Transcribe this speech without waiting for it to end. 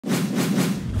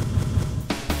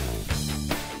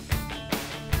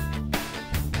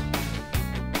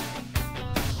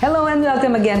Hello and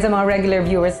welcome again sa mga regular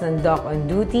viewers ng Doc on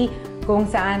Duty, kung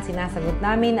saan sinasagot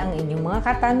namin ang inyong mga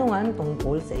katanungan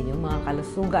tungkol sa inyong mga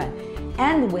kalusugan.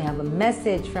 And we have a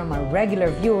message from our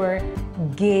regular viewer,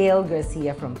 Gail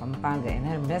Garcia from Pampanga, and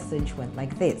her message went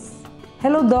like this.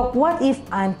 Hello Doc, what if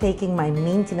I'm taking my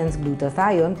maintenance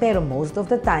glutathione pero most of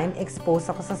the time exposed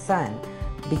ako sa sun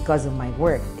because of my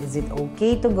work? Is it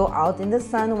okay to go out in the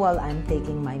sun while I'm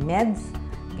taking my meds?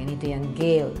 Ganito yan,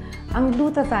 Gail. Ang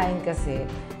glutathione kasi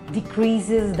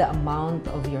decreases the amount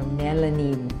of your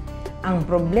melanin. Ang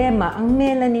problema, ang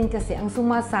melanin kasi ang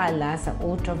sumasala sa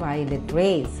ultraviolet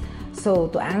rays.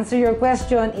 So, to answer your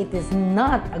question, it is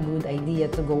not a good idea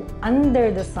to go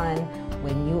under the sun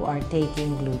when you are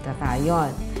taking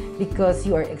glutathione because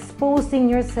you are exposing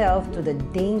yourself to the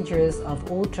dangers of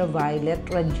ultraviolet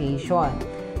radiation.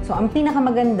 So, ang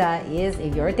pinakamaganda is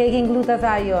if you're taking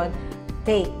glutathione,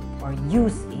 take or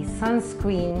use a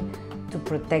sunscreen to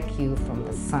protect you from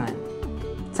the sun.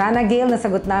 Sana, Gail,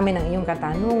 nasagot namin ang iyong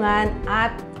katanungan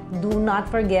at do not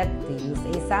forget to use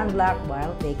a sunblock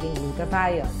while taking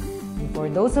glutathione. And for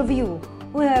those of you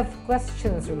who have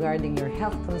questions regarding your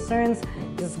health concerns,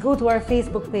 just go to our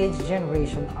Facebook page,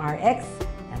 Generation RX,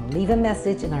 and leave a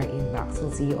message in our inbox.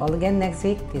 We'll see you all again next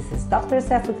week. This is Dr.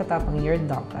 Cecil Catapang, your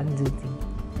doc on duty.